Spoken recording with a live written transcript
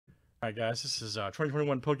Alright guys, this is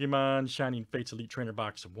 2021 Pokemon Shining Fates Elite Trainer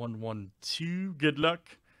Box 112. Good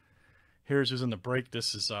luck. Here's who's in the break.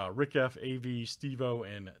 This is Rick F, AV, Stevo,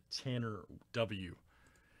 and Tanner W.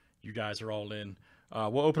 You guys are all in.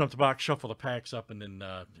 We'll open up the box, shuffle the packs up, and then,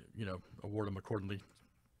 award them accordingly.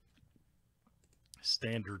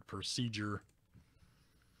 Standard procedure.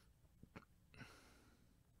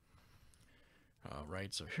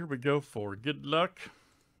 Alright, so here we go for good luck.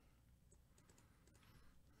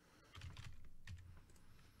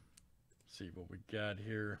 See what we got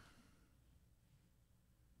here.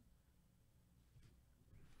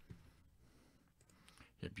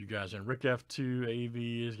 Yep, you guys in. Rick F2,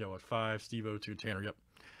 AV is got what, 5, Steve O2, Tanner. Yep.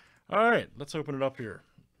 All right, let's open it up here.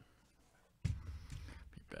 Let me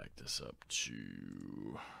back this up to.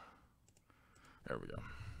 There we go.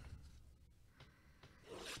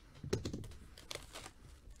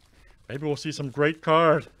 Maybe we'll see some great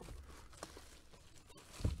card.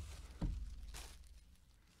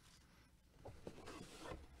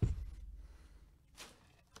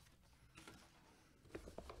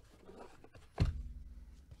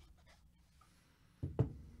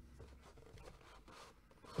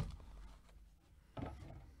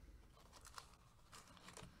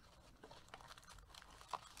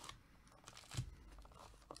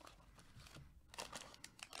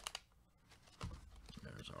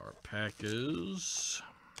 Our pack is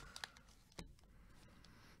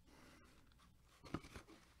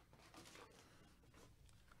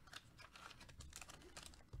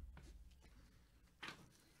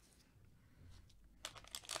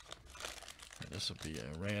this will be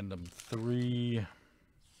a random 3.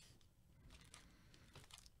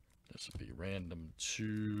 This will be random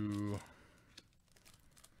 2,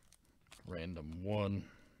 random 1.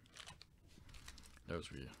 Those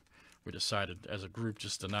we decided as a group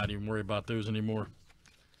just to not even worry about those anymore.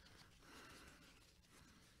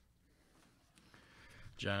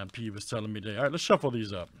 John P was telling me today. All right, let's shuffle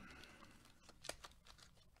these up.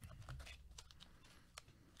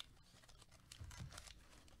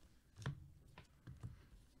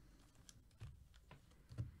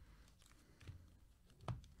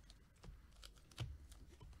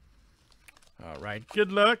 All right,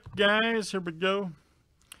 good luck, guys. Here we go.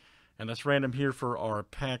 And that's random here for our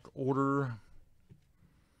pack order.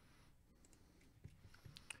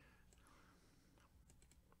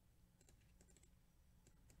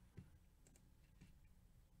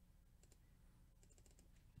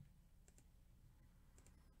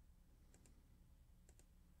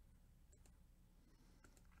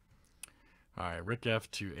 All right, Rick F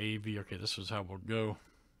to AV. Okay, this is how we'll go.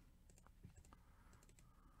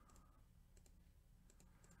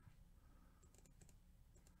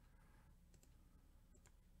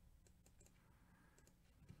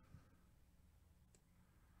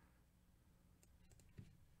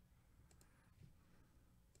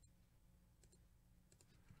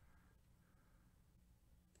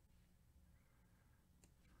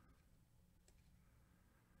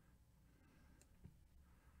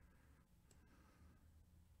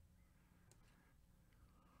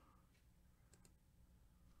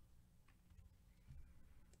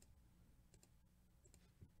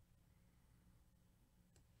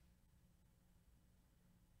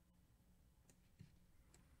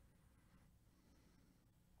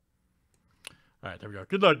 All right, there we go.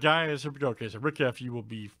 Good luck, guys. Here we go. Okay, so Rick F, you will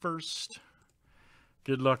be first.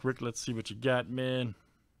 Good luck, Rick. Let's see what you got, man.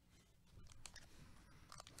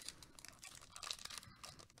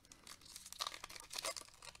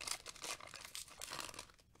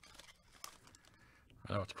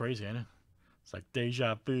 I know it's crazy, ain't it? It's like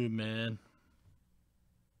deja vu, man.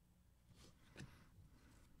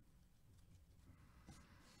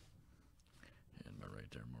 And my right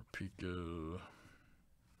there, more Pico.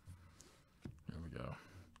 There we go.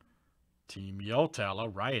 Team Yeltal, all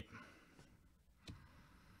right.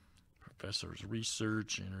 Professor's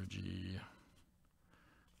Research, Energy.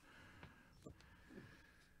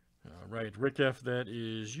 All right, Rick F, that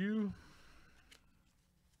is you.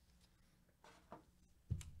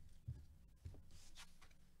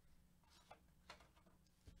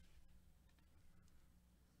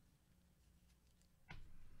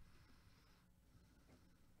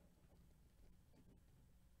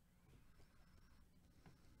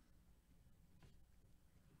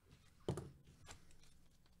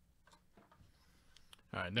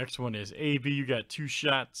 All right, next one is AV. You got 2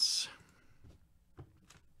 shots.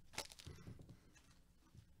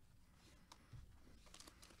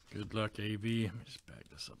 Good luck, AV. Let me just back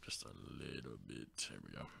this up just a little bit. There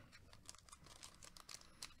we go.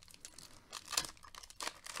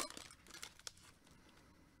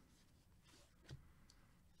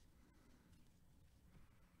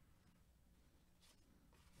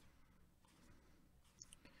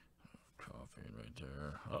 right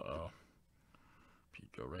there. Uh-oh.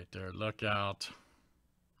 Pico right there. Look out.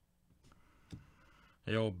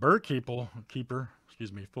 The old bird keeper.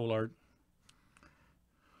 Excuse me, full art.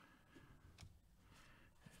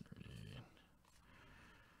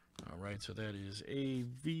 All right, so that is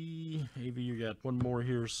AV. AV, you got one more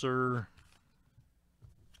here, sir.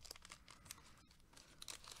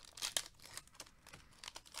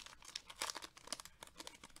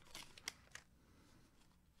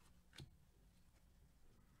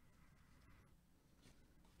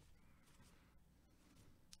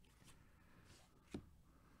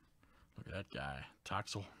 Look at that guy.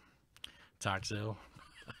 Toxel.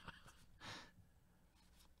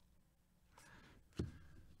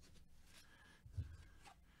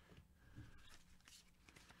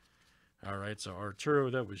 All right, so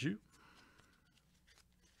Arturo, that was you.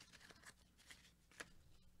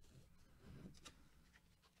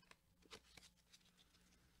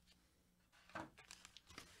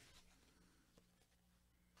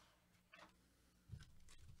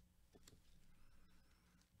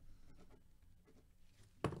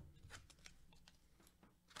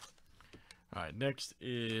 All right, next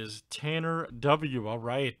is Tanner W. All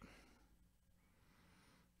right.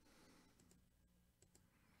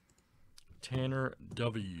 Tanner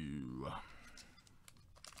W.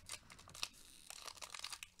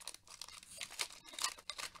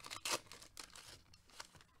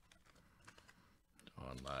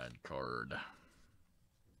 Online card.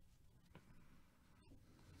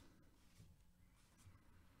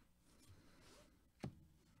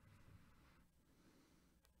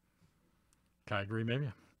 I agree, maybe.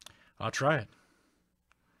 I'll try it.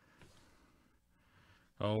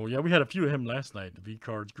 Oh, yeah, we had a few of him last night. The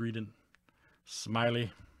V-cards, greeting.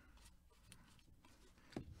 Smiley.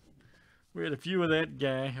 We had a few of that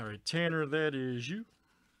guy. All right, Tanner, that is you.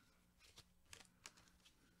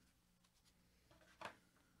 All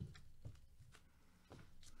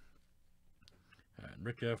right,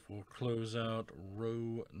 Rick F. will close out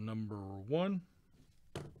row number 1.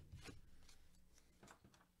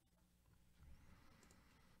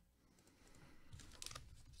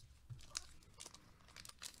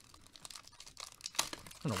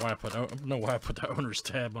 I don't know why I put the owner's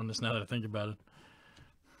tab on this now that I think about it.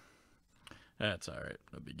 That's all right,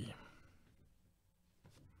 no biggie.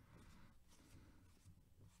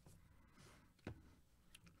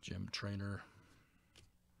 Gym trainer.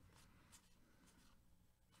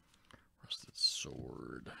 Rusted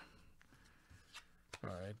sword.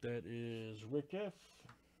 All right, that is Rick F.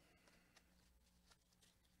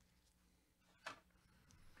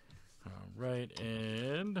 All right,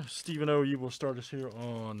 and Stephen O, you will start us here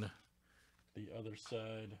on the other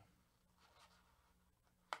side.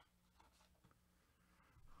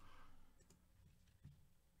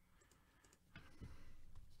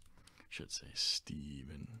 Should say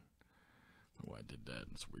Steven. I don't know why I did that.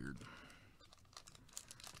 It's weird.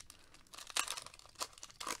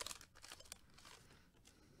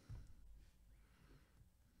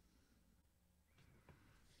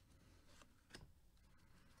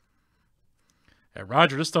 Hey,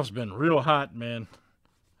 Roger, this stuff's been real hot, man.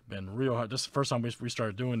 Been real hot. This is the first time we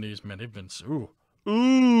started doing these, man. They've been,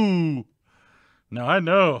 ooh. Now, I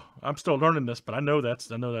know. I'm still learning this, but I know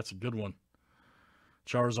that's a good one.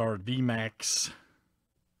 Charizard VMAX.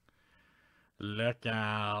 Look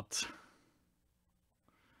out.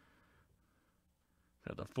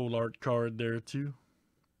 Got the full art card there, too.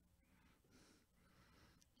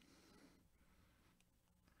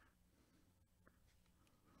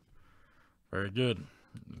 Very good.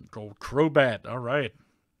 Gold Crobat. All right.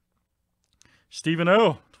 Stephen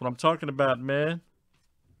O. That's what I'm talking about, man.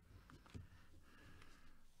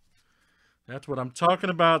 That's what I'm talking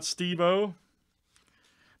about, Steve-O.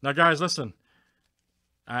 Now, guys, listen.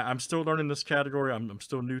 I'm still learning this category. I'm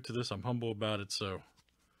still new to this. I'm humble about it, so.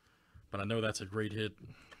 But I know that's a great hit.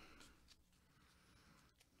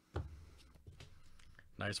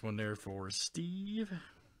 Nice one there for Steve.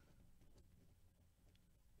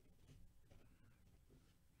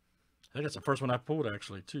 I think that's the first one I pulled,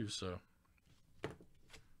 actually, too, so.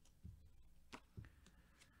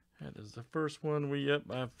 That is the first one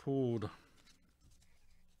I've pulled.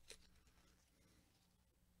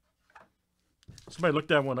 Somebody look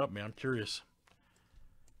that one up, man. I'm curious.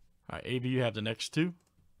 All right, AV, you have the next two.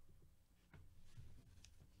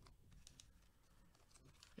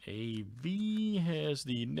 AV has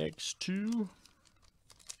the next two.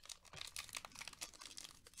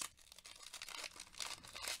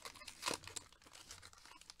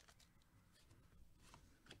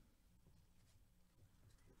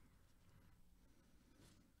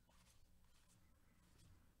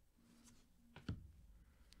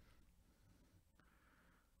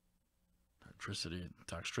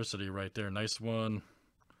 Toxtricity right there. Nice one.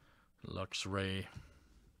 Luxray.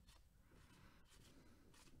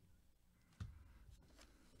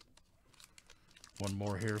 One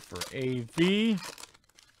more here for AV.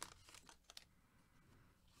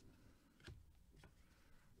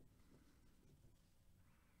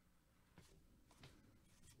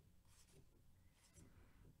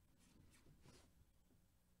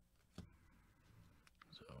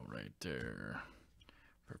 So right there.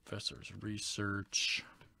 Professor's Research.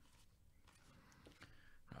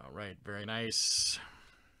 All right, very nice.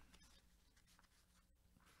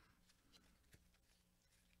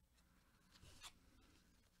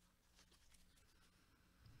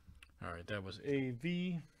 All right, that was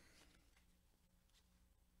AV.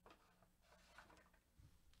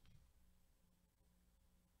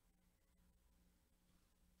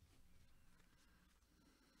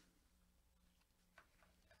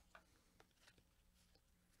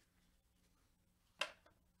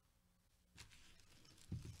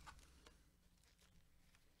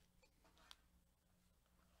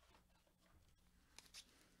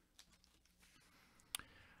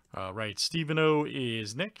 All right, Stephen O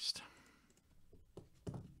is next.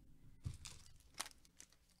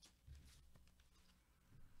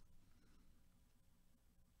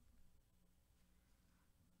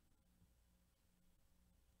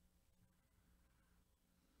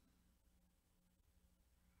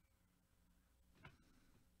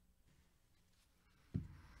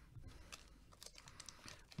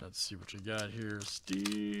 Let's see what you got here,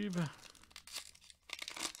 Steve.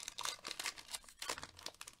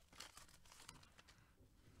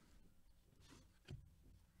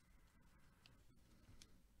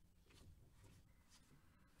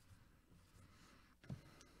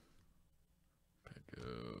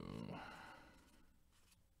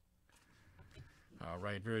 All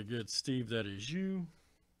right, very good, Steve. That is you.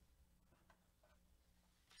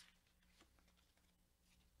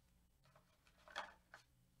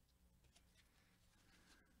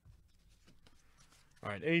 All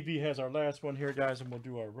right, AV has our last one here, guys, and we'll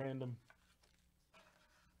do our random.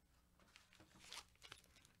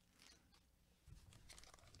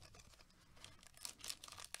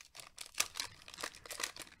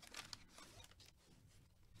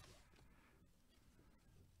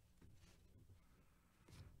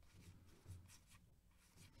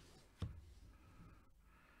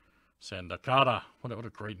 Sandakata. What a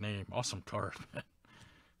great name. Awesome card. There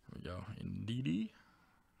we go. Indeedy.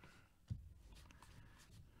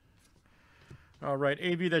 All right,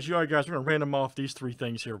 AV, that's you. All right, guys, we're going to random off these three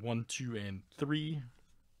things here. 1, 2, and 3.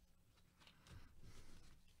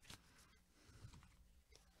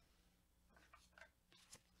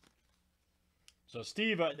 So,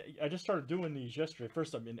 Steve, I just started doing these yesterday.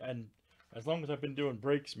 First, and as long as I've been doing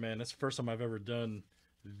breaks, man, that's the first time I've ever done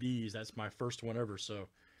these. That's my first one ever. So,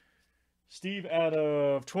 Steve, out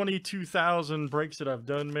of 22,000 breaks that I've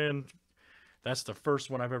done, man, that's the first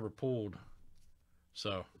one I've ever pulled.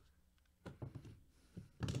 So,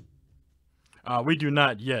 we do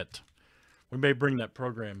not yet. We may bring that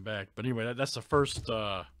program back. But anyway, that's the first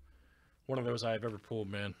one of those I've ever pulled,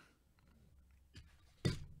 man.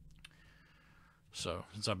 So,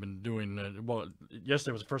 since I've been doing, well,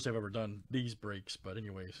 yesterday was the first day I've ever done these breaks. But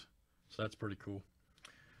anyways, so that's pretty cool.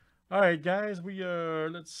 All right, guys,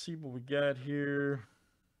 let's see what we got here.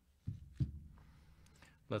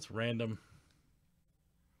 Let's random.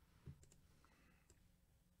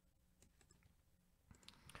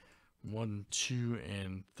 One, 2,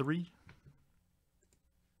 and 3.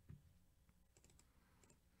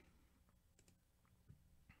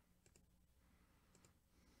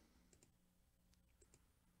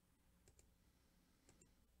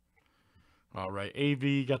 All right,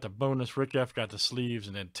 AV got the bonus, Rick F got the sleeves,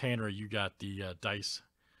 and then Tanner, you got the dice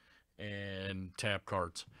and tab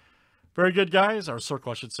cards. Very good, guys. Our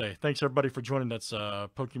circle, I should say. Thanks, everybody, for joining. That's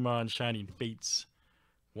Pokemon Shining Fates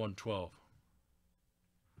 112.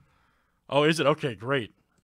 Oh, is it? Okay, great.